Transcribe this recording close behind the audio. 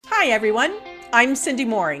Hi, everyone. I'm Cindy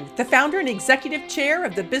Mooring, the founder and executive chair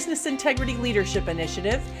of the Business Integrity Leadership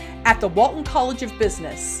Initiative at the Walton College of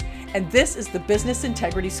Business, and this is the Business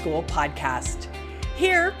Integrity School podcast.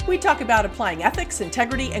 Here, we talk about applying ethics,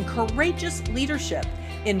 integrity, and courageous leadership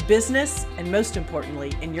in business, and most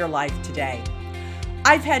importantly, in your life today.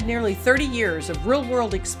 I've had nearly 30 years of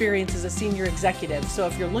real-world experience as a senior executive, so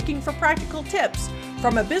if you're looking for practical tips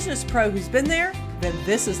from a business pro who's been there, then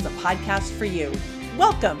this is the podcast for you.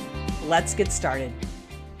 Welcome. Let's get started.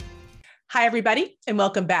 Hi, everybody, and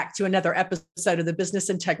welcome back to another episode of the Business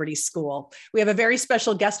Integrity School. We have a very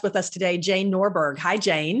special guest with us today, Jane Norberg. Hi,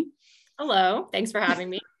 Jane. Hello. Thanks for having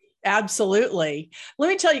me. Absolutely. Let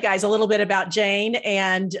me tell you guys a little bit about Jane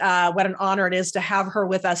and what an honor it is to have her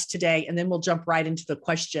with us today, and then we'll jump right into the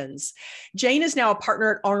questions. Jane is now a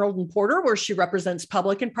partner at Arnold & Porter, where she represents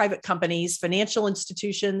public and private companies, financial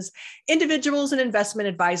institutions, individuals, and investment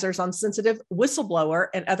advisors on sensitive whistleblower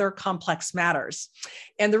and other complex matters.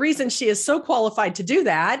 And the reason she is so qualified to do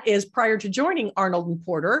that is prior to joining Arnold &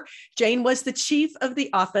 Porter, Jane was the chief of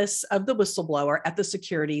the Office of the Whistleblower at the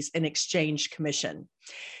Securities and Exchange Commission.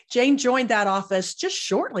 Jane joined that office just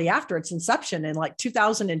shortly after its inception in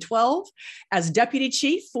 2012 as deputy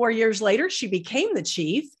chief. 4 years later, she became the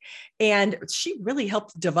chief, and she really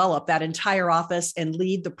helped develop that entire office and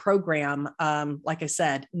lead the program, like I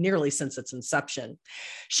said, nearly since its inception.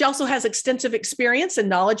 She also has extensive experience and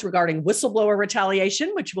knowledge regarding whistleblower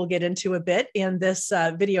retaliation, which we'll get into a bit in this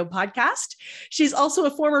video podcast. She's also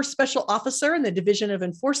a former special officer in the Division of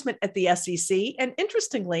Enforcement at the SEC, and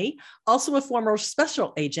interestingly, also a former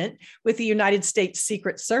special agent with the United States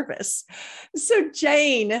Secret Service. So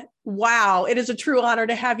Jane, wow, it is a true honor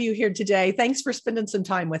to have you here today. Thanks for spending some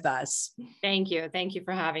time with us. Thank you. Thank you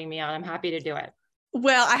for having me on. I'm happy to do it.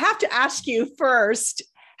 Well, I have to ask you first,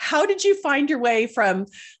 how did you find your way from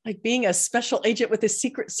being a special agent with the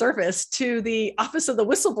Secret Service to the Office of the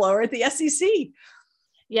Whistleblower at the SEC?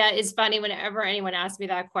 Yeah, it's funny. Whenever anyone asks me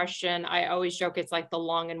that question, I always joke it's like the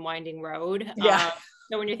long and winding road. Yeah.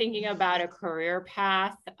 So when you're thinking about a career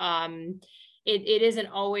path, it isn't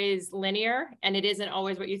always linear, and it isn't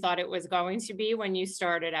always what you thought it was going to be when you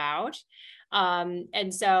started out.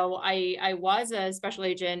 And so I was a special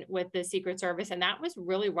agent with the Secret Service, and that was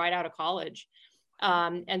really right out of college.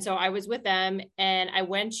 And so I was with them, and I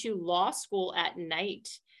went to law school at night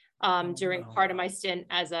during part of my stint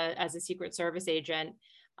as a Secret Service agent.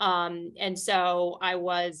 And so I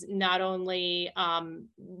was not only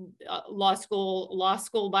law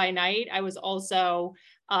school by night, I was also,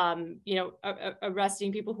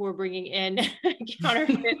 arresting people who were bringing in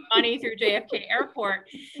counterfeit money through JFK Airport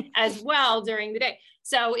as well during the day.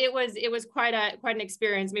 So it was quite an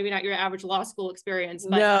experience. Maybe not your average law school experience,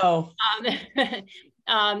 but no.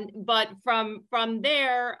 But from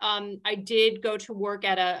there, I did go to work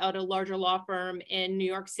at a larger law firm in New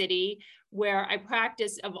York City, where I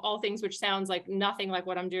practiced, of all things, which sounds like nothing like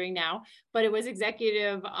what I'm doing now, but it was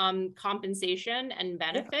executive compensation and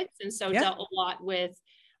benefits. And so dealt a lot with,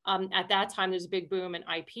 at that time, there's a big boom in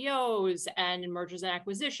IPOs and in mergers and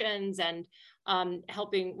acquisitions, and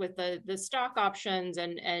helping with the stock options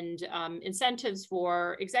and incentives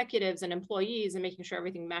for executives and employees, and making sure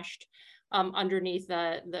everything meshed underneath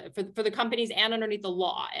for the companies and underneath the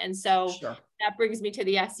law. And so that brings me to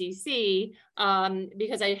the SEC,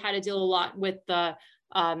 because I had to deal a lot with the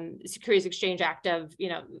Securities Exchange Act of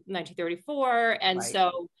 1934. And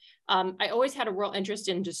so I always had a real interest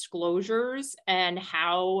in disclosures and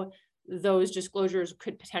how those disclosures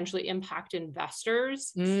could potentially impact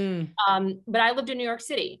investors. But I lived in New York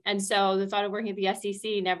City, and so the thought of working at the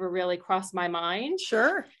SEC never really crossed my mind.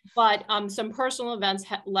 Sure. But some personal events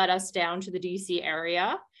led us down to the DC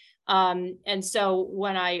area. And so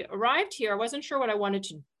when I arrived here, I wasn't sure what I wanted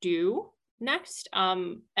to do next.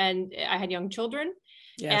 And I had young children.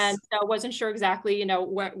 Yes. And so I wasn't sure exactly,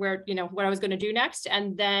 where what I was going to do next.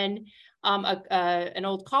 And then an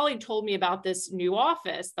old colleague told me about this new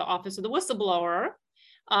office, the Office of the Whistleblower,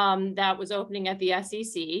 that was opening at the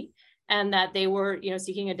SEC, and that they were,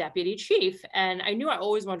 seeking a deputy chief. And I knew I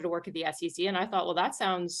always wanted to work at the SEC. And I thought, well, that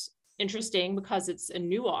sounds interesting because it's a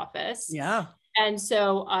new office. Yeah. And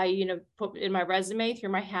so I, put in my resume, threw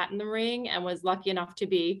my hat in the ring, and was lucky enough to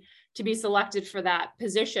be selected for that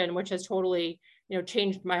position, which has totally,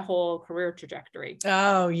 changed my whole career trajectory.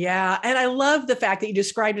 Oh, yeah. And I love the fact that you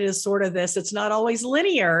described it as sort of this, it's not always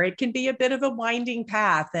linear. It can be a bit of a winding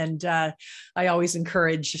path. And I always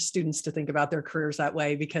encourage students to think about their careers that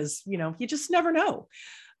way because, you just never know.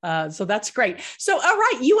 So that's great. So, all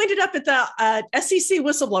right, you ended up at the SEC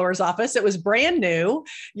Whistleblower's office. It was brand new.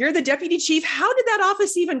 You're the deputy chief. How did that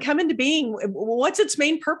office even come into being? What's its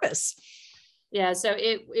main purpose? Yeah, so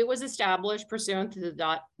it was established pursuant to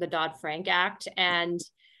the Dodd-Frank Act, and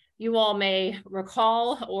you all may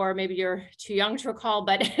recall, or maybe you're too young to recall,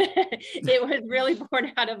 but it was really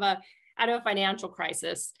born out of a financial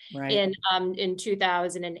crisis Right. in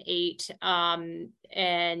 2008,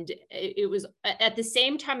 and it was at the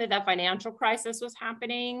same time that financial crisis was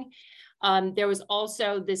happening. There was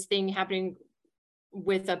also this thing happening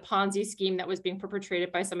with a Ponzi scheme that was being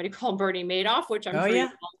perpetrated by somebody called Bernie Madoff, which I'm Oh, sure yeah.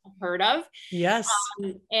 you've all heard of. Yes.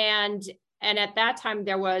 And at that time,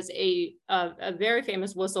 there was a very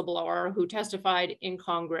famous whistleblower who testified in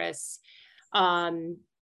Congress,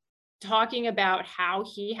 talking about how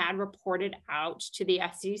he had reported out to the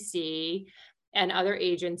SEC and other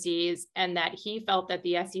agencies, and that he felt that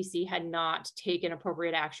the SEC had not taken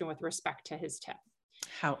appropriate action with respect to his tip.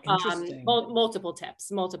 How interesting. Multiple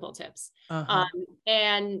tips. Uh-huh.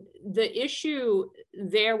 And the issue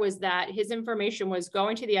there was that his information was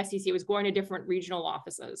going to the SEC, it was going to different regional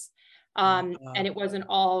offices. And it wasn't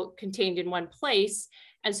all contained in one place.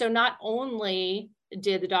 And so not only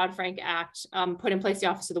did the Dodd-Frank Act put in place the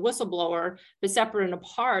Office of the Whistleblower, but separate and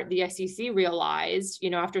apart, the SEC realized,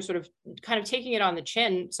 after sort of kind of taking it on the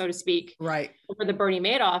chin, so to speak, right, over the Bernie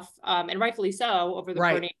Madoff, and rightfully so, over the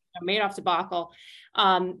right. Bernie Madoff debacle,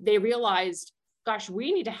 they realized, gosh,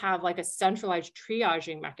 we need to have like a centralized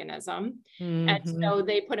triaging mechanism. And so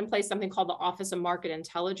they put in place something called the Office of Market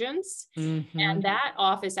Intelligence. And that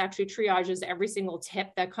office actually triages every single tip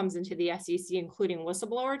that comes into the SEC, including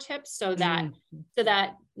whistleblower tips, so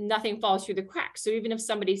that nothing falls through the cracks. So even if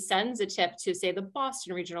somebody sends a tip to, say, the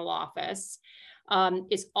Boston regional office,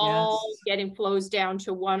 it's all getting flows down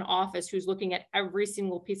to one office who's looking at every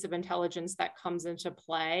single piece of intelligence that comes into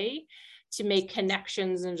play to make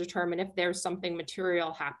connections and determine if there's something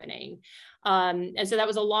material happening. And so that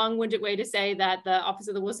was a long-winded way to say that the Office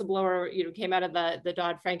of the Whistleblower, came out of the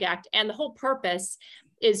Dodd-Frank Act. And the whole purpose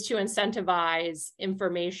is to incentivize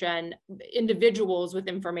individuals with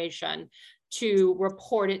information to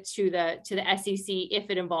report it to the SEC if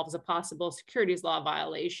it involves a possible securities law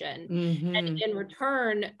violation. And in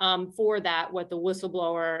return for that, what the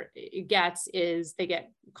whistleblower gets is they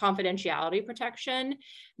get confidentiality protection,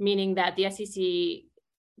 meaning that the SEC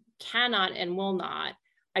cannot and will not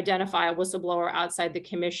identify a whistleblower outside the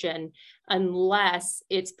commission unless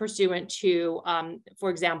it's pursuant to, for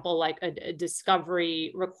example, like a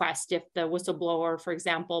discovery request, if the whistleblower, for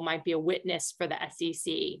example, might be a witness for the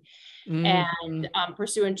SEC. And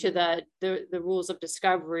pursuant to the rules of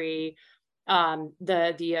discovery,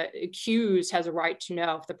 the accused has a right to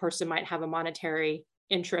know if the person might have a monetary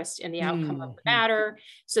interest in the outcome of the matter.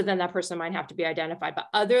 So then that person might have to be identified. But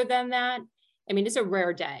other than that, I mean, it's a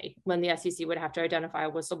rare day when the SEC would have to identify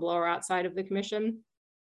a whistleblower outside of the commission.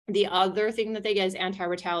 The other thing that they get is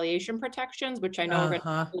anti-retaliation protections, which I know we're going to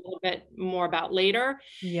talk a little bit more about later.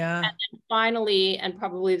 Yeah. And then finally, and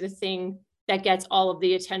probably the thing that gets all of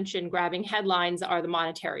the attention grabbing headlines, are the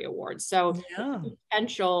monetary awards. So the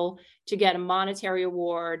potential to get a monetary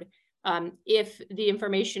award if the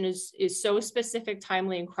information is so specific,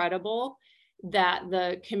 timely, and credible that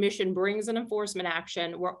the commission brings an enforcement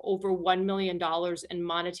action where over $1 million in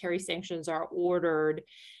monetary sanctions are ordered,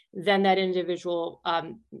 then that individual,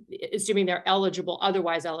 assuming they're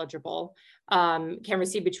otherwise eligible, can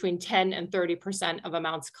receive between 10 and 30% of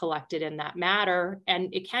amounts collected in that matter.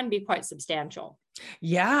 And it can be quite substantial.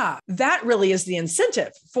 Yeah, that really is the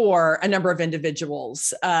incentive for a number of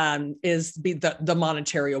individuals, is the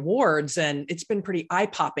monetary awards. And it's been pretty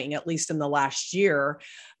eye-popping, at least in the last year,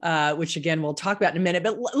 which again, we'll talk about in a minute.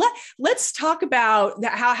 But let's talk about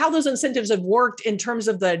how those incentives have worked in terms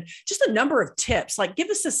of just the number of tips. Like, give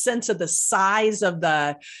us a sense of the size of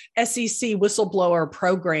the SEC whistleblower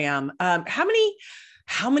program.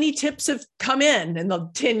 How many tips have come in the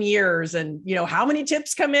 10 years, and how many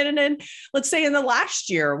tips come in let's say in the last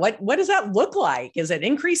year? What does that look like? Is it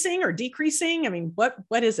increasing or decreasing? I mean,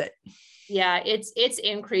 what is it? Yeah, it's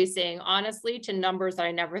increasing, honestly, to numbers that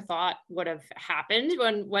I never thought would have happened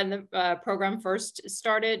when the program first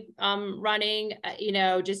started running.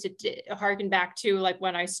 Just to harken back to like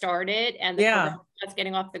when I started and the program that's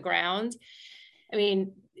getting off the ground. I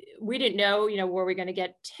mean, we didn't know, were we going to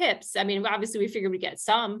get tips? I mean, obviously we figured we'd get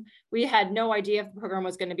some. We had no idea if the program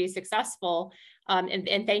was going to be successful.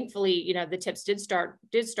 And thankfully, the tips did start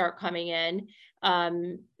coming in.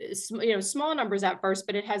 Small numbers at first,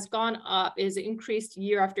 but it has gone up, is increased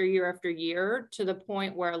year after year after year, to the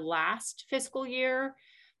point where last fiscal year,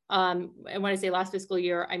 and when I say last fiscal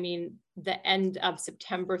year, I mean the end of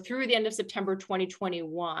September through the end of September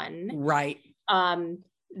 2021. Right.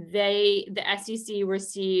 the SEC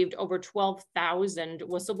received over 12,000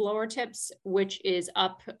 whistleblower tips, which is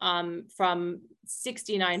up from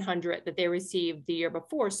 6,900 that they received the year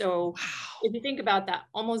before. So if you think about that,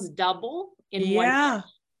 almost double in 1 year.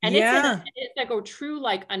 And it's like a true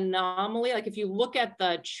like anomaly. Like if you look at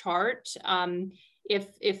the chart,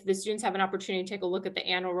 if the students have an opportunity to take a look at the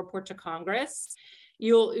annual report to Congress,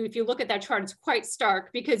 if you look at that chart, it's quite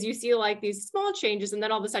stark because you see like these small changes and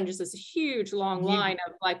then all of a sudden just this huge long line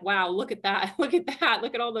of like, wow, look at that, look at that,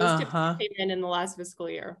 look at all those tips that came in the last fiscal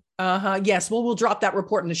year. Yes. Well, we'll drop that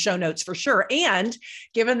report in the show notes for sure. And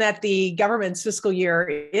given that the government's fiscal year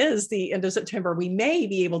is the end of September, we may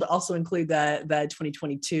be able to also include the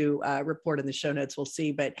 2022 report in the show notes. We'll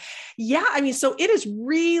see. But yeah, I mean, so it has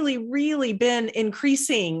really, really been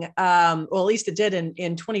increasing. Well, at least it did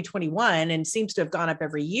in 2021 and seems to have gone up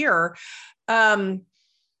every year. What are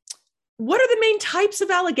the main types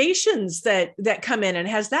of allegations that come in, and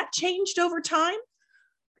has that changed over time?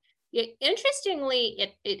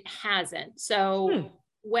 Interestingly, it hasn't. So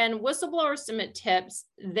when whistleblowers submit tips,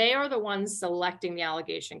 they are the ones selecting the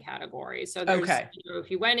allegation category. So there's, if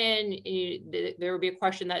you went in, there would be a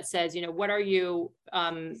question that says, what are you,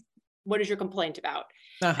 what is your complaint about?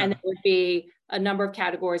 And there would be a number of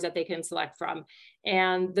categories that they can select from.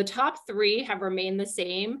 And the top 3 have remained the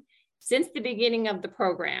same since the beginning of the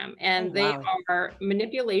program. And they are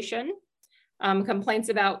manipulation, complaints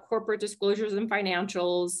about corporate disclosures and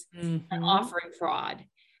financials, and offering fraud.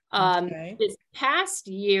 This past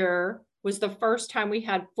year was the first time we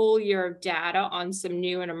had full year of data on some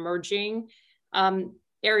new and emerging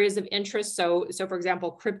areas of interest. So for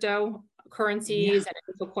example, cryptocurrencies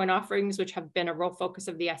and coin offerings, which have been a real focus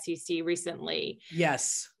of the SEC recently.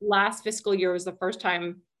 Yes. Last fiscal year was the first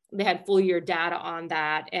time they had full year data on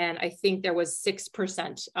that. And I think there was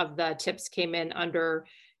 6% of the tips came in under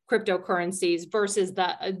cryptocurrencies versus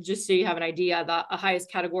just so you have an idea, the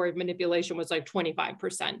highest category of manipulation was like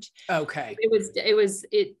 25%. Okay.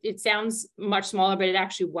 It sounds much smaller, but it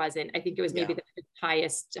actually wasn't. I think it was maybe the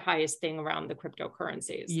highest thing around the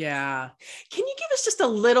cryptocurrencies. Yeah. Can you give us just a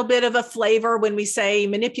little bit of a flavor when we say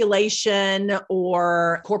manipulation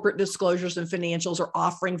or corporate disclosures and financials or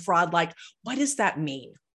offering fraud? Like, what does that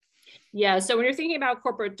mean? Yeah. So when you're thinking about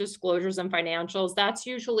corporate disclosures and financials, that's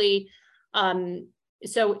usually,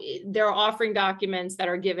 so there are offering documents that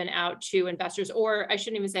are given out to investors, or I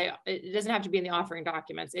shouldn't even say, it doesn't have to be in the offering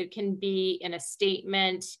documents. It can be in a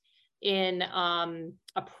statement, in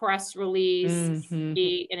a press release,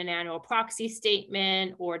 be in an annual proxy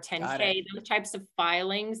statement or 10K, those types of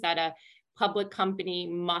filings that a public company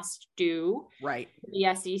must do. Right.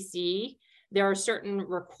 The SEC, there are certain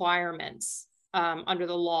requirements under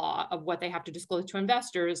the law of what they have to disclose to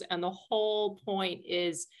investors. And the whole point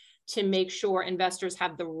is to make sure investors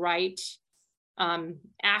have the right,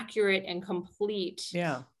 accurate and complete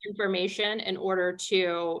information in order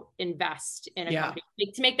to invest in a company,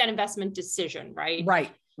 to make that investment decision, right?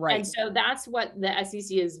 Right. And so that's what the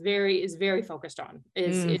SEC is very focused on,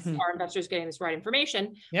 is our investors getting this right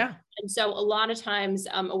information. Yeah. And so a lot of times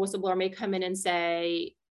a whistleblower may come in and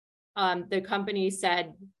say, the company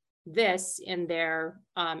said this in their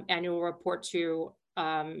annual report to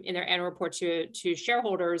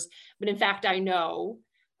shareholders, but in fact, I know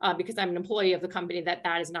because I'm an employee of the company that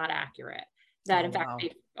is not accurate. That in fact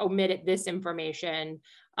they omitted this information,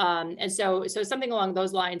 and so something along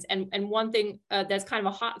those lines. And one thing that's kind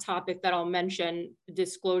of a hot topic that I'll mention,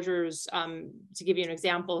 disclosures. To give you an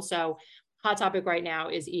example, so hot topic right now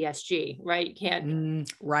is ESG. Right, you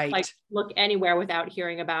can't like look anywhere without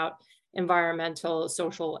hearing about environmental,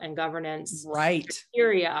 social, and governance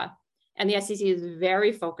criteria. And the SEC is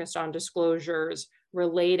very focused on disclosures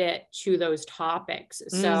related to those topics.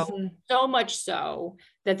 So much so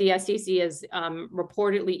that the SEC is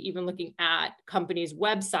reportedly even looking at companies'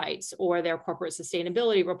 websites or their corporate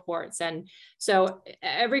sustainability reports. And so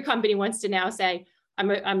every company wants to now say,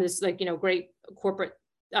 I'm this great corporate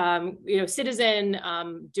citizen,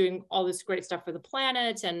 doing all this great stuff for the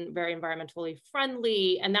planet and very environmentally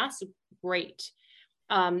friendly. And that's great.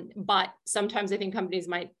 But sometimes I think companies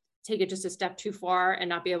might take it just a step too far and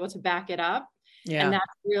not be able to back it up. Yeah. And that's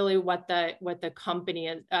really what the company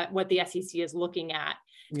is, what the SEC is looking at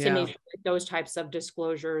to make sure that those types of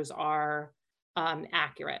disclosures are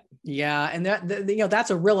accurate. Yeah. And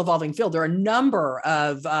that's a real evolving field. There are a number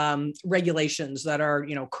of regulations that are,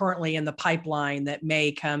 currently in the pipeline that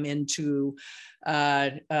may come into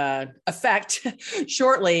effect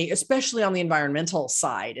shortly, especially on the environmental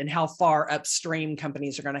side and how far upstream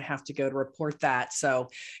companies are going to have to go to report that. So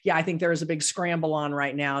yeah, I think there is a big scramble on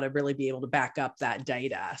right now to really be able to back up that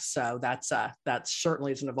data. So that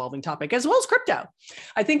certainly is an evolving topic, as well as crypto.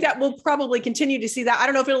 I think that we'll probably continue to see that. I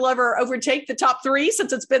don't know if it'll ever overtake the top three,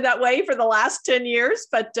 since it's been that way for the last 10 years,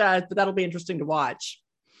 but that'll be interesting to watch.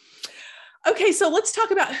 Okay, so let's talk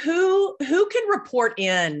about who can report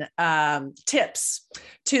in tips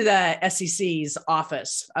to the SEC's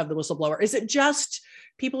office of the whistleblower. Is it just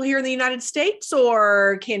people here in the United States,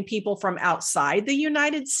 or can people from outside the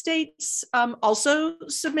United States also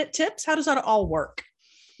submit tips? How does that all work?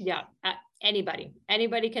 Yeah, anybody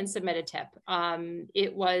can submit a tip.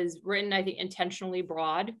 It was written, I think, intentionally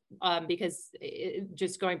broad because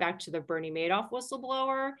just going back to the Bernie Madoff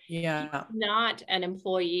whistleblower, yeah, he's not an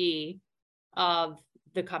employee of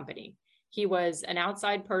the company. He was an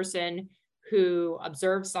outside person who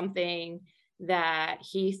observed something that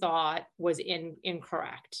he thought was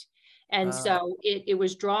incorrect. And so it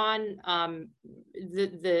was drawn,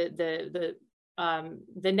 the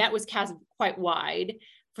net was cast quite wide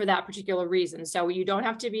for that particular reason. So you don't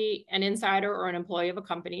have to be an insider or an employee of a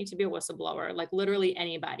company to be a whistleblower, like literally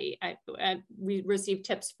anybody. We received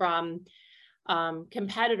tips from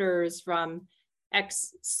competitors, from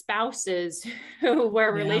ex-spouses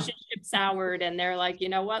where relationships soured, and they're like, you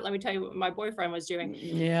know what, let me tell you what my boyfriend was doing.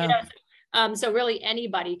 Yeah. You know, so really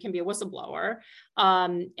anybody can be a whistleblower.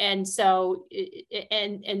 And so,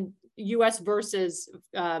 and US versus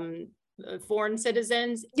foreign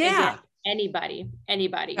citizens. Yeah. Again,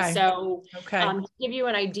 anybody. Okay. So okay. To give you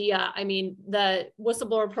an idea, I mean, the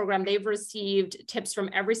whistleblower program, they've received tips from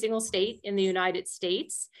every single state in the United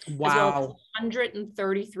States, wow, as well as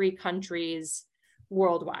 133 countries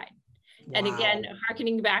worldwide. Wow. And again,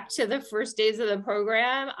 harkening back to the first days of the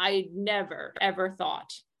program, I never, ever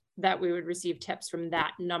thought that we would receive tips from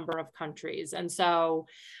that number of countries. And so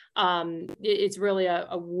it's really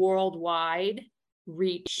a worldwide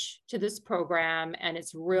reach to this program. And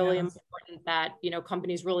it's really important that, you know,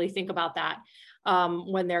 companies really think about that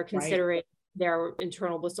when they're considering their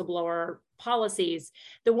internal whistleblower policies.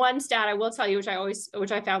 The one stat I will tell you,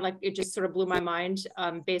 which I found, like, it just sort of blew my mind,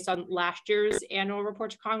 based on last year's annual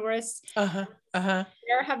report to Congress.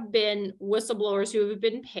 There have been whistleblowers who have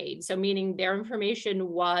been paid. So meaning their information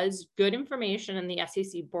was good information, and the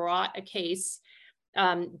SEC brought a case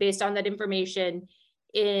based on that information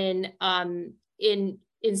in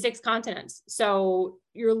 6 continents. So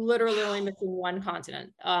you're literally only missing one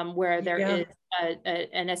continent where there is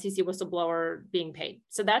an SEC whistleblower being paid.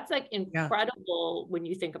 So that's like incredible when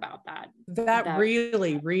you think about that. That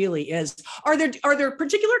really, really is. Are there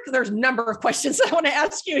particular, there's a number of questions I want to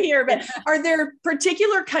ask you here, but are there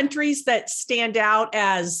particular countries that stand out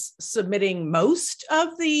as submitting most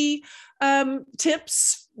of the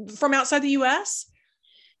tips from outside the US?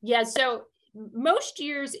 Yeah, so most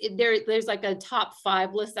years there's like a top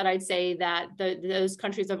 5 list that I'd say that those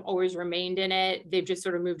countries have always remained in it. They've just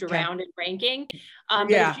sort of moved around in ranking.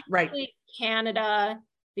 Canada,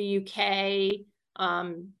 the UK,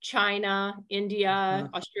 China, India,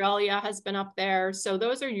 Australia has been up there. So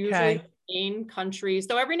those are usually the main countries.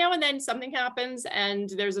 Though every now and then something happens and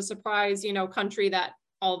there's a surprise, you know, country that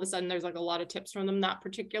all of a sudden there's like a lot of tips from them that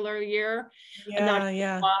particular year. I'm not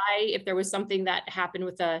sure why, if there was something that happened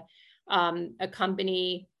with a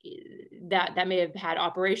company that may have had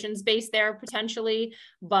operations based there potentially,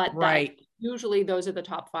 but usually those are the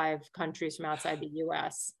top 5 countries from outside the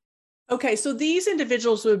US. Okay, so these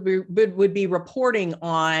individuals would be reporting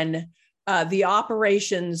on the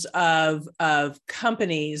operations of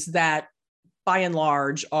companies that, by and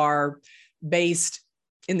large, are based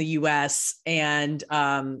in the US and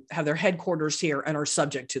have their headquarters here and are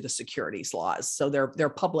subject to the securities laws. So they're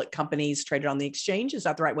public companies traded on the exchange. Is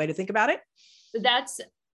that the right way to think about it? That's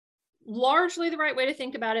largely the right way to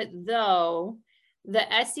think about it, though. The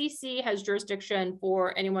SEC has jurisdiction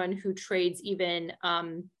for anyone who trades even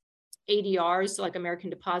ADRs, so like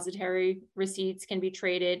American Depository Receipts, can be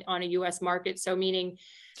traded on a US market. So meaning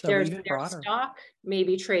their stock may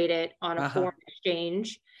be traded on a foreign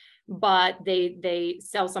exchange, but they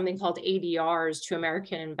sell something called ADRs to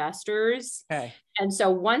American investors. And so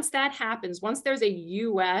once that happens, once there's a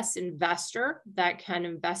US investor that can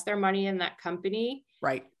invest their money in that company,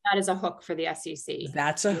 that is a hook for the SEC.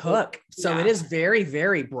 That's a hook. So it is very,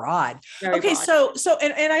 very broad. Very broad. So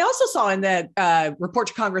I also saw in the report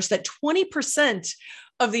to Congress that 20%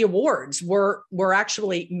 of the awards were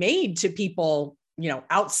actually made to people, you know,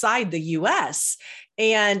 outside the US.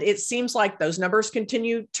 And it seems like those numbers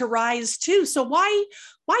continue to rise too. So why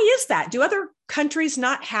is that? Do other countries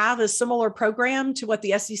not have a similar program to what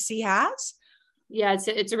the SEC has? Yeah,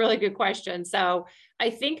 it's a really good question. So I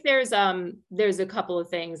think there's a couple of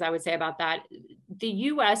things I would say about that. The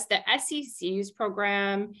US, the SEC's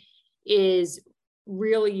program is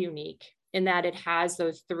really unique in that it has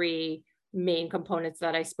those three main components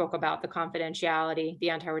that I spoke about: the confidentiality,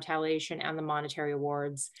 the anti-retaliation, and the monetary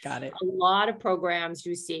awards. Got it. A lot of programs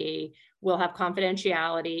you see will have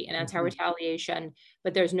confidentiality and anti-retaliation,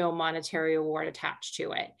 but there's no monetary award attached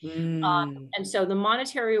to it. And so the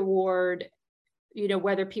monetary award,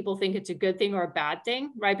 whether people think it's a good thing or a bad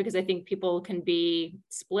thing, right? Because I think people can be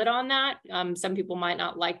split on that. Some people might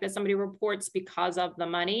not like that somebody reports because of the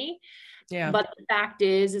money. Yeah. But the fact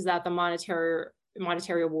is that the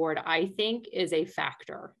monetary award, I think, is a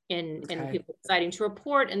factor in people deciding to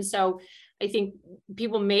report. And so I think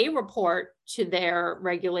people may report to their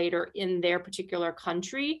regulator in their particular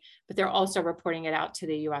country, but they're also reporting it out to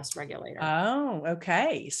the US regulator. Oh,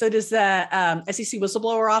 okay. So does the SEC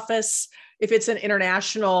whistleblower office, if it's an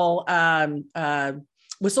international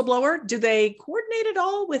whistleblower, do they coordinate at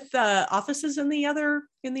all with offices in the other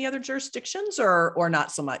jurisdictions, or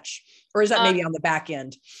not so much? Or is that maybe on the back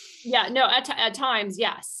end? Yeah, no, at times,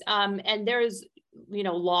 yes. And there's,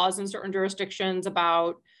 laws in certain jurisdictions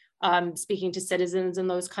about speaking to citizens in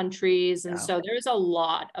those countries. And so there's a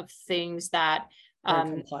lot of things that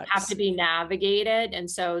have to be navigated.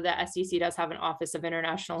 And so the SEC does have an Office of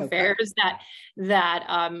International Affairs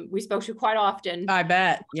that we spoke to quite often. I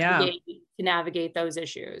bet. Yeah. To navigate those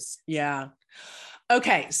issues. Yeah.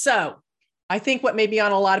 Okay. So I think what may be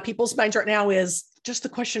on a lot of people's minds right now is just the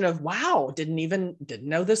question of, wow, didn't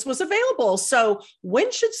know this was available. So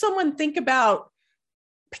when should someone think about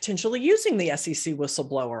potentially using the SEC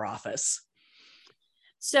whistleblower office?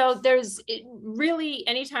 So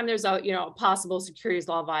anytime there's a possible securities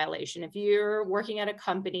law violation, if you're working at a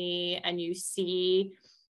company and you see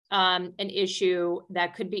an issue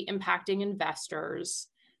that could be impacting investors,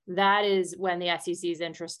 that is when the SEC is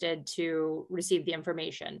interested to receive the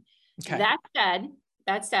information. Okay.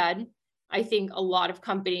 That said, I think a lot of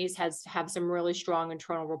companies have some really strong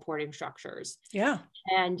internal reporting structures. Yeah.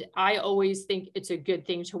 And I always think it's a good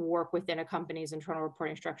thing to work within a company's internal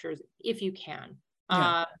reporting structures if you can.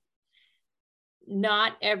 Yeah.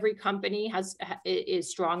 Not every company is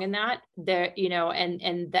strong in that. There,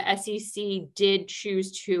 and the SEC did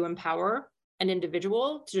choose to empower an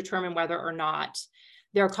individual to determine whether or not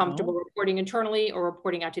they're comfortable reporting internally or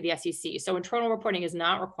reporting out to the SEC. So internal reporting is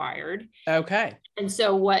not required. Okay. And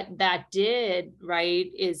so what that did,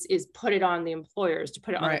 right, is put it on the employers, to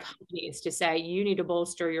put it on the companies to say, you need to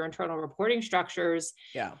bolster your internal reporting structures,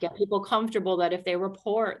 get people comfortable that if they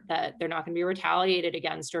report that they're not going to be retaliated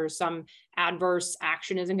against or some adverse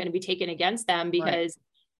action isn't going to be taken against them. Because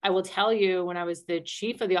I will tell you, when I was the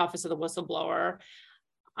chief of the Office of the Whistleblower,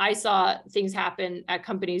 I saw things happen at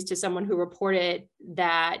companies to someone who reported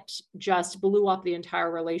that just blew up the entire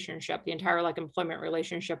relationship, the entire employment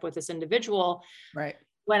relationship with this individual. Right.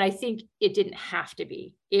 When I think it didn't have to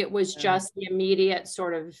be. It was just the immediate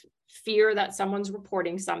sort of fear that someone's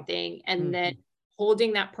reporting something and then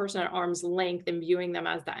holding that person at arm's length and viewing them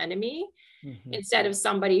as the enemy instead of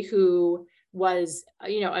somebody who was,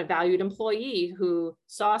 a valued employee who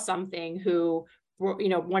saw something, who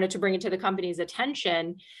wanted to bring it to the company's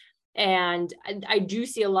attention. And I do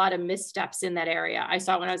see a lot of missteps in that area. I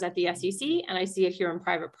saw it when I was at the SEC, and I see it here in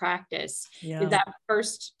private practice. Yeah. That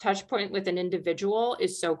first touch point with an individual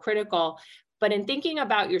is so critical. But in thinking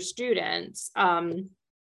about your students, and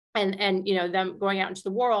them going out into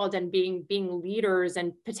the world and being leaders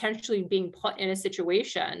and potentially being put in a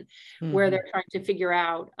situation where they're trying to figure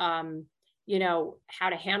out how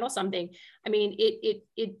to handle something. I mean,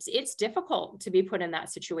 it's difficult to be put in that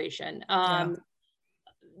situation. Unless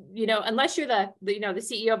you're the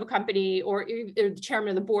CEO of a company or the chairman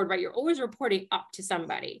of the board, right? You're always reporting up to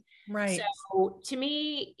somebody. Right. So to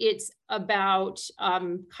me, it's about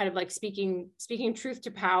kind of like speaking truth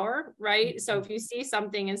to power, right? So if you see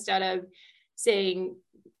something, instead of saying,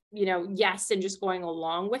 yes, and just going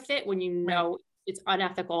along with it when it's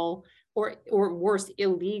unethical or worse,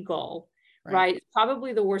 illegal, right? It's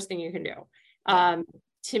probably the worst thing you can do.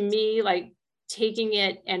 To me, taking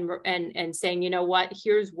it and saying, what,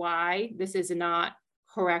 here's why this is not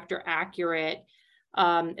correct or accurate,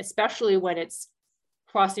 especially when it's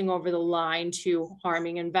crossing over the line to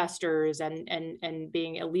harming investors and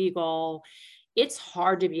being illegal. It's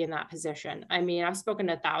hard to be in that position. I mean, I've spoken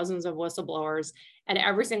to thousands of whistleblowers, and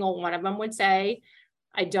every single one of them would say,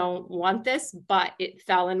 I don't want this, but it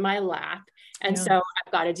fell in my lap. And so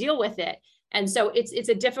I've got to deal with it. And so it's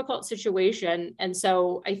a difficult situation. And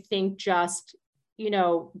so I think just,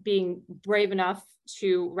 being brave enough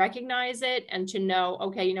to recognize it and to know,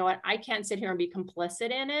 okay, you know what, I can't sit here and be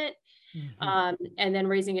complicit in it. And then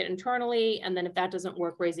raising it internally. And then if that doesn't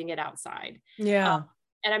work, raising it outside. Yeah.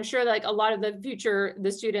 And I'm sure like a lot of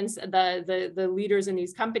the students, the leaders in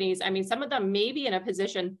these companies, I mean, some of them may be in a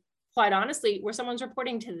position, quite honestly, where someone's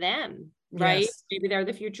reporting to them, right? Yes. Maybe they're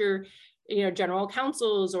the future, general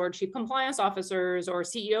counsels or chief compliance officers or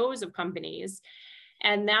CEOs of companies.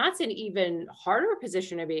 And that's an even harder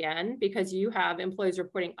position to be in, because you have employees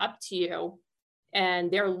reporting up to you and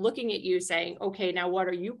they're looking at you saying, okay, now what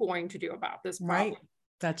are you going to do about this problem? Right.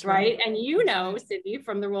 That's right. right. And Sydney,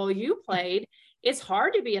 from the role you played, it's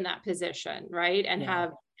hard to be in that position, right? And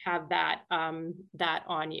have that that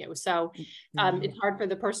on you. So it's hard for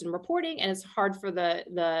the person reporting, and it's hard for the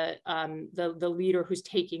leader who's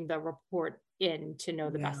taking the report in to know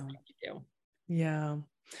the best thing to do. Yeah.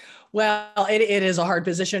 Well, it is a hard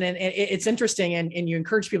position, and it's interesting. And you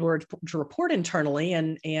encourage people to report internally,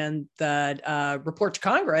 and the report to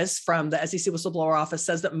Congress from the SEC Whistleblower Office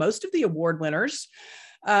says that most of the award winners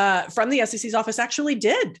from the SEC's office actually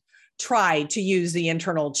did try to use the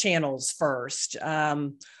internal channels first.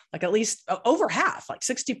 Like at least over half, like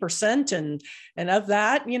 60%. And of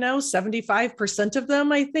that, 75% of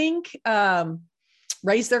them, I think,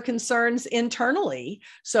 raised their concerns internally.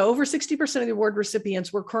 So over 60% of the award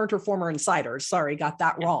recipients were current or former insiders. Sorry, got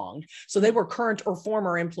that wrong. So they were current or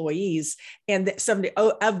former employees. And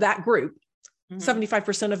of that group,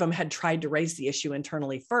 75% of them had tried to raise the issue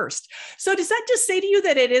internally first. So does that just say to you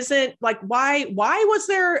that it isn't like, why was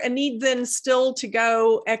there a need then still to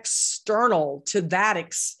go external to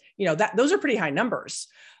that, that those are pretty high numbers.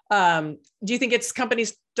 Do you think it's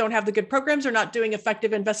companies don't have the good programs or not doing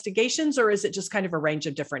effective investigations, or is it just kind of a range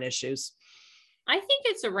of different issues? I think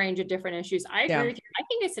it's a range of different issues. I agree with you. I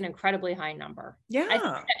think it's an incredibly high number.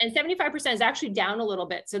 Yeah. And 75% is actually down a little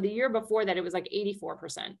bit. So the year before that, it was like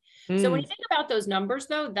 84%. So when you think about those numbers,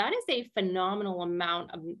 though, that is a phenomenal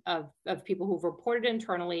amount of people who've reported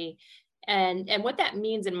internally. And what that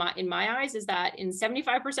means in my eyes is that in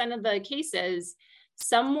 75% of the cases,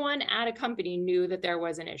 someone at a company knew that there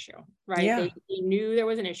was an issue, right? Yeah. They knew there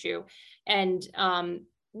was an issue. And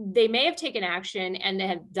they may have taken action and they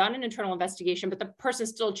had done an internal investigation, but the person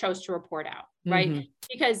still chose to report out, right?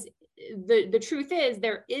 Because the truth is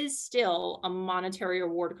there is still a monetary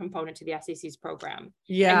award component to the SEC's program.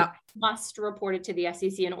 Yeah. And you must report it to the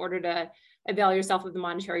SEC in order to avail yourself of the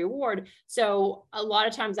monetary award. So a lot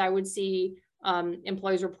of times I would see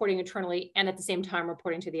employees reporting internally and at the same time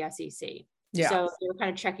reporting to the SEC. Yeah. So they were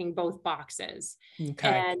kind of checking both boxes.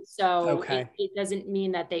 Okay. And so it doesn't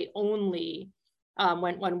mean that they only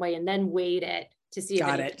went one way and then weighed it to see.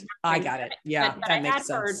 Got it. I got it. Yeah, but that makes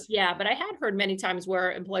sense. But I had heard many times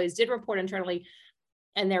where employees did report internally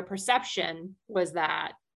and their perception was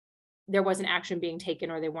that there wasn't action being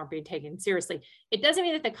taken or they weren't being taken seriously. It doesn't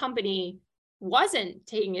mean that the company wasn't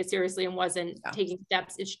taking it seriously and wasn't taking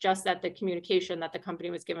steps. It's just that the communication that the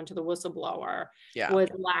company was given to the whistleblower was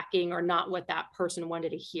lacking or not what that person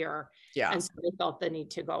wanted to hear. Yeah. And so they felt the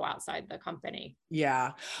need to go outside the company.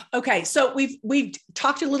 Yeah. Okay. So we've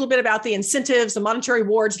talked a little bit about the incentives, the monetary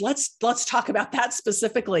awards. Let's talk about that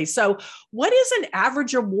specifically. So what is an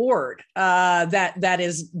average award that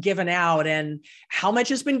is given out, and how much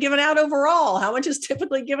has been given out overall? How much is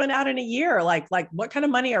typically given out in a year? Like what kind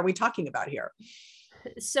of money are we talking about here?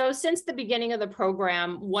 So since the beginning of the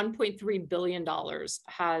program, $1.3 billion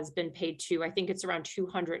has been paid to, I think it's around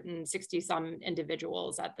 260 some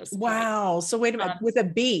individuals at this point. Wow. So wait a minute, with a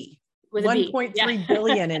B. With 1.3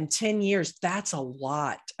 billion in 10 years. That's a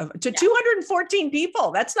lot to 214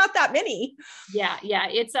 people. That's not that many. Yeah.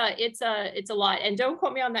 It's a lot. And don't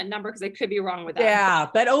quote me on that number because I could be wrong with that. Yeah.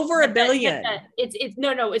 But over a billion. It's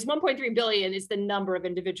 1.3 billion is the number of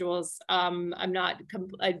individuals. I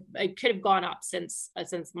could have gone up since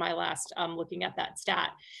my last looking at that stat.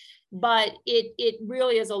 But it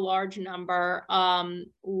really is a large number.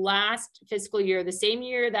 Last fiscal year, the same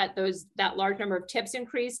year that that large number of tips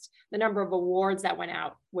increased, the number of awards that went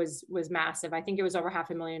out was massive. I think it was over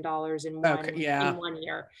 $500,000 in one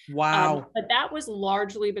year. Wow. But that was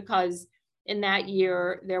largely because in that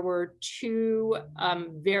year, there were two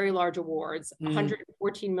very large awards,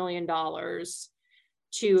 $114 million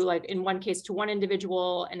to, like, in one case to one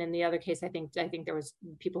individual, and in the other case, I think there was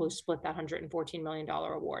people who split that $114 million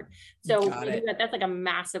award. So that's like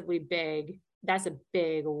that's a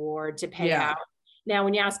big award to pay out. Now,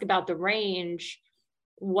 when you ask about the range,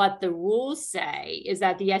 what the rules say is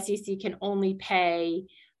that the SEC can only pay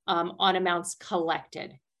on amounts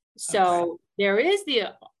collected. So there is the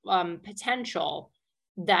potential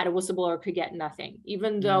that a whistleblower could get nothing,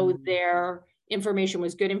 even though their information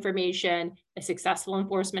was good information, a successful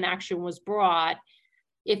enforcement action was brought.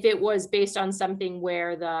 If it was based on something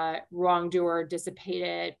where the wrongdoer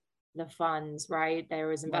dissipated the funds, right? There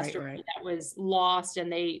was investor money that was lost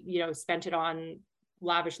and they, spent it on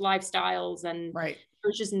lavish lifestyles, and there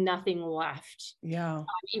was just nothing left. Yeah.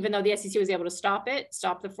 Even though the SEC was able to stop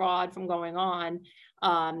the fraud from going on,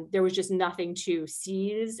 there was just nothing to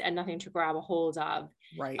seize and nothing to grab a hold of.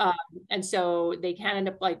 Right. And so they can end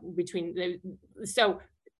up so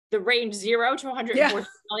the range 0 to 140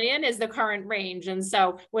 million is the current range. And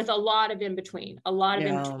so with a lot of in between.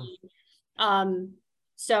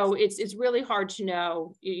 So it's really hard to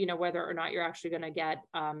know, whether or not you're actually going to get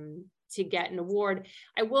an award.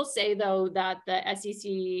 I will say though that the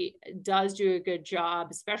SEC does do a good job,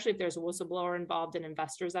 especially if there's a whistleblower involved and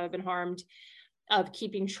investors that have been harmed, of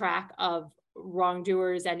keeping track of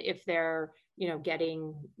wrongdoers, and if they're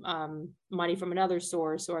getting money from another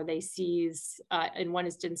source, or they seize, in one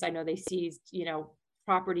instance, I know they seized,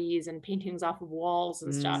 properties and paintings off of walls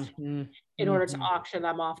and stuff in order to auction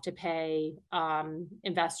them off to pay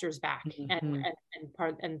investors back. And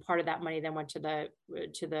part of that money then went to the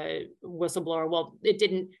whistleblower. Well, it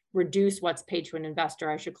didn't reduce what's paid to an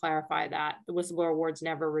investor. I should clarify that. The whistleblower awards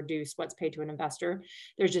never reduce what's paid to an investor.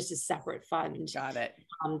 There's just a separate fund. Got it.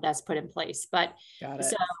 That's put in place. But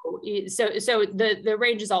so the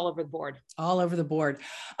range is all over the board. All over the board.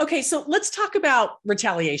 Okay, so let's talk about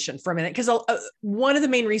retaliation for a minute, because one of the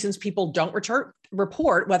main reasons people don't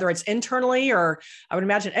report, whether it's internally or I would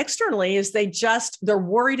imagine externally, is they're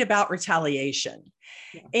worried about retaliation.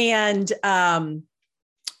 Yeah. And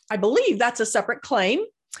I believe that's a separate claim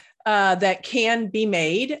that can be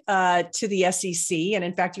made to the SEC. And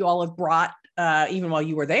in fact, you all have brought, even while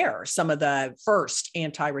you were there, some of the first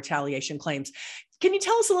anti-retaliation claims. Can you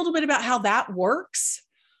tell us a little bit about how that works?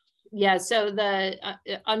 Yeah, so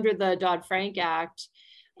under the Dodd-Frank Act,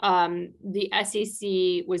 the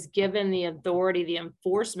SEC was given the authority, the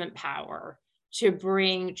enforcement power, to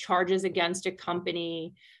bring charges against a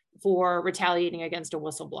company for retaliating against a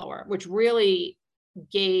whistleblower, which really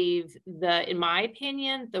gave in my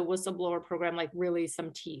opinion, the whistleblower program really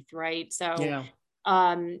some teeth, right? So yeah.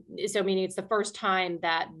 So meaning it's the first time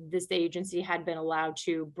that this agency had been allowed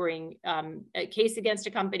to bring a case against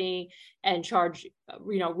a company and charge,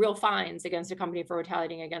 real fines against a company for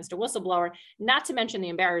retaliating against a whistleblower, not to mention the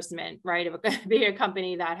embarrassment, right, of being a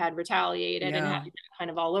company that had retaliated and had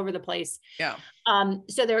kind of all over the place. Yeah.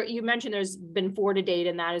 So you mentioned there's been 4 to date,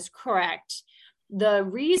 and that is correct. The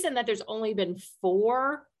reason that there's only been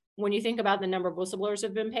 4, when you think about the number of whistleblowers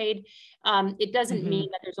have been paid, it doesn't mean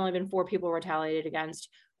that there's only been 4 people retaliated against.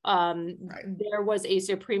 There was a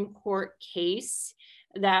Supreme Court case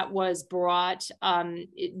that was brought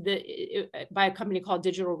by a company called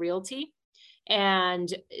Digital Realty.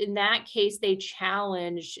 And in that case, they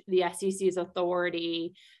challenged the SEC's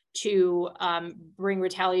authority to bring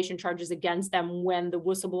retaliation charges against them when the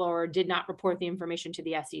whistleblower did not report the information to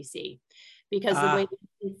the SEC. Because the way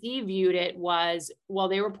the SEC viewed it was, well,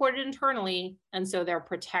 they reported internally, and so they're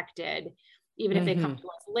protected, even if they come to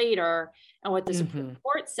us later. And what the Supreme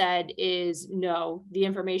Court said is, no, the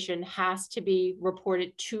information has to be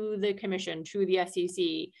reported to the commission, to the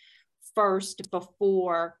SEC first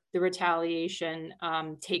before the retaliation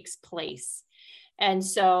takes place. And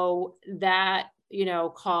so that,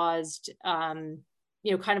 caused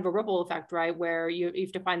kind of a ripple effect, right? Where you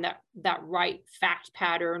have to find that right fact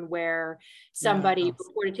pattern where somebody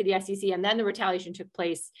reported to the SEC and then the retaliation took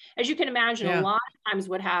place. As you can imagine, a lot of times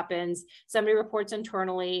what happens, somebody reports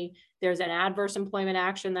internally, there's an adverse employment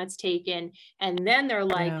action that's taken, and then they're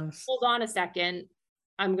like, hold on a second,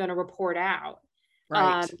 I'm going to report out.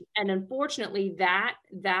 Right. And unfortunately, that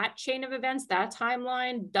chain of events, that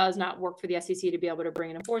timeline does not work for the SEC to be able to bring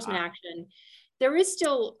an enforcement action. There is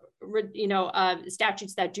still,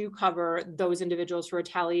 statutes that do cover those individuals for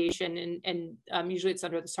retaliation, and usually it's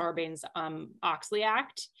under the Sarbanes-Oxley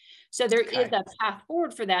Act. So there is a path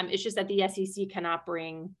forward for them. It's just that the SEC cannot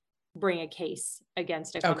bring a case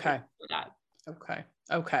against a company for that.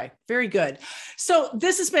 Okay. Very good. So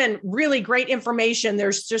this has been really great information.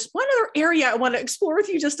 There's just one other area I want to explore with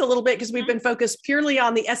you just a little bit, because we've been focused purely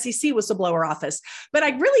on the SEC whistleblower office. But I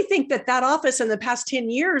really think that office in the past 10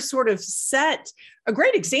 years sort of set a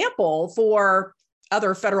great example for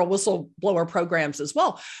other federal whistleblower programs as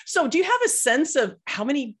well. So do you have a sense of how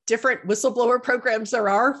many different whistleblower programs there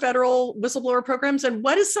are, federal whistleblower programs? And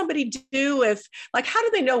what does somebody do if, how do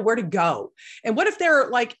they know where to go? And what if they're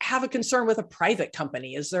have a concern with a private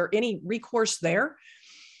company? Is there any recourse there?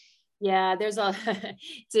 Yeah,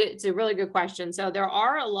 it's a really good question. So there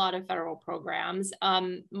are a lot of federal programs.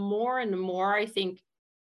 More and more, I think,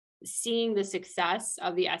 seeing the success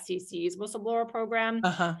of the SEC's whistleblower program,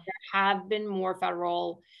 Uh-huh. there have been more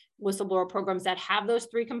federal whistleblower programs that have those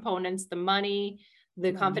three components: the money,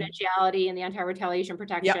 the confidentiality, and the anti-retaliation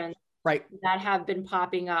protection. Yep. Right. That have been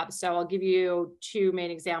popping up. So I'll give you two main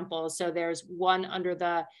examples. So there's one under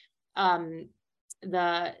the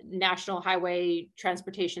National Highway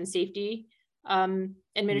Transportation Safety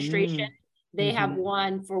Administration. They have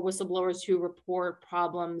one for whistleblowers who report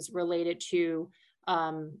problems related to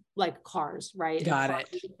like cars, right? Got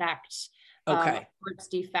it. Defect, Okay. parts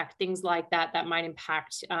defect, things like that, that might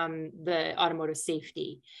impact the automotive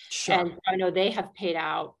safety. Sure. And I know they have paid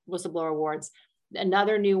out whistleblower awards.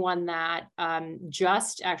 Another new one that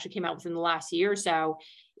just actually came out within the last year or so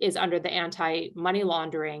is under the Anti-Money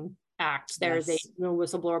Laundering Act. There's a new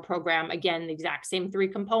whistleblower program, again, the exact same three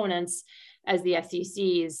components as the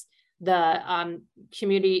SEC's. The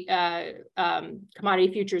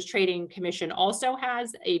Commodity Futures Trading Commission also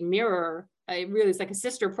has a mirror, really it's like a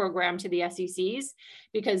sister program to the SEC's,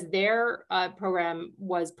 because their program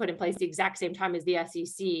was put in place the exact same time as the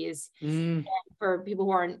SEC's. And for people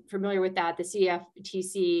who aren't familiar with that, the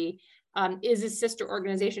CFTC is a sister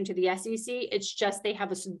organization to the SEC. It's just they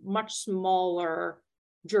have a much smaller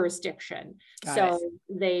jurisdiction.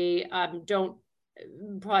 They don't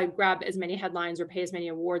probably grab as many headlines or pay as many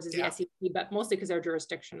awards as the SEC, but mostly because their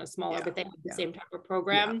jurisdiction is smaller, but they have the same type of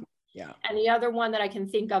program. And the other one that I can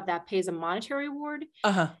think of that pays a monetary award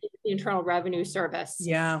is the Internal Revenue Service.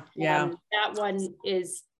 That one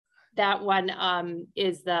is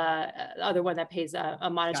the other one that pays a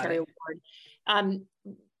monetary award.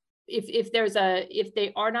 If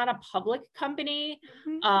they are not a public company,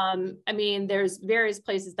 I mean, there's various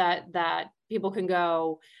places that people can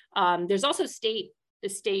go. There's also state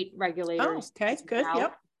regulators. Oh, okay, good.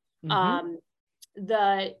 Yep.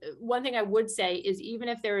 The one thing I would say is, even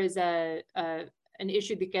if there is an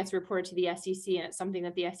issue that gets reported to the SEC and it's something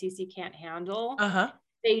that the SEC can't handle,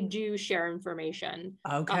 they do share information.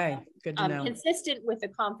 Okay, good to know. Consistent with the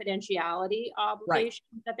confidentiality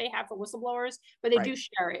obligations that they have for whistleblowers, but they do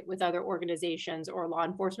share it with other organizations or law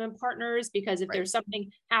enforcement partners, because if there's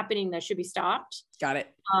something happening that should be stopped, got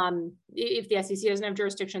it. If the SEC doesn't have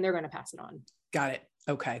jurisdiction, they're going to pass it on. Got it.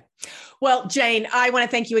 Okay. Well, Jane, I want to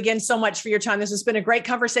thank you again so much for your time. This has been a great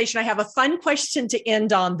conversation. I have a fun question to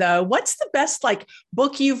end on, though. What's the best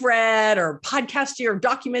book you've read, or podcast or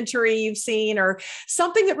documentary you've seen, or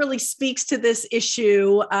something that really speaks to this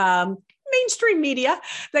issue, mainstream media,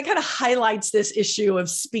 that kind of highlights this issue of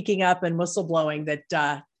speaking up and whistleblowing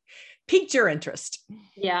that piqued your interest?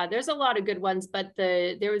 Yeah, there's a lot of good ones, but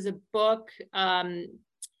there was a book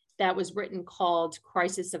that was written called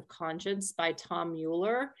Crisis of Conscience by Tom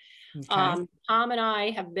Mueller. Tom and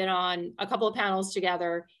I have been on a couple of panels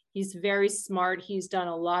together. He's very smart. He's done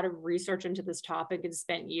a lot of research into this topic and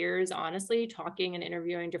spent years, honestly, talking and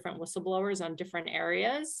interviewing different whistleblowers on different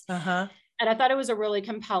areas. And I thought it was a really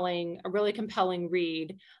compelling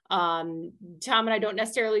read. Tom and I don't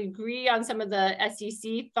necessarily agree on some of the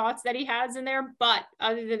SEC thoughts that he has in there, but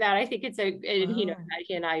other than that, I think it's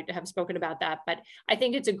he and I have spoken about that, but I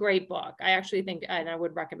think it's a great book. I actually think, and I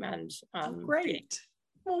would recommend. Great.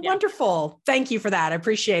 Well, wonderful. Thank you for that. I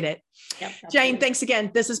appreciate it. Yep, Jane, thanks again.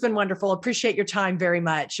 This has been wonderful. Appreciate your time very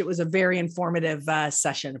much. It was a very informative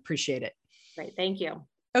session. Appreciate it. Great. Thank you.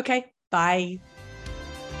 Okay. Bye.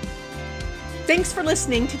 Thanks for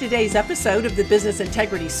listening to today's episode of the Business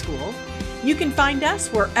Integrity School. You can find us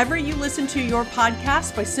wherever you listen to your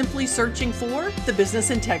podcast by simply searching for the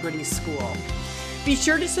Business Integrity School. Be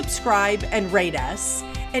sure to subscribe and rate us,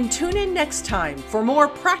 and tune in next time for more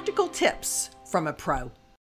practical tips from a pro.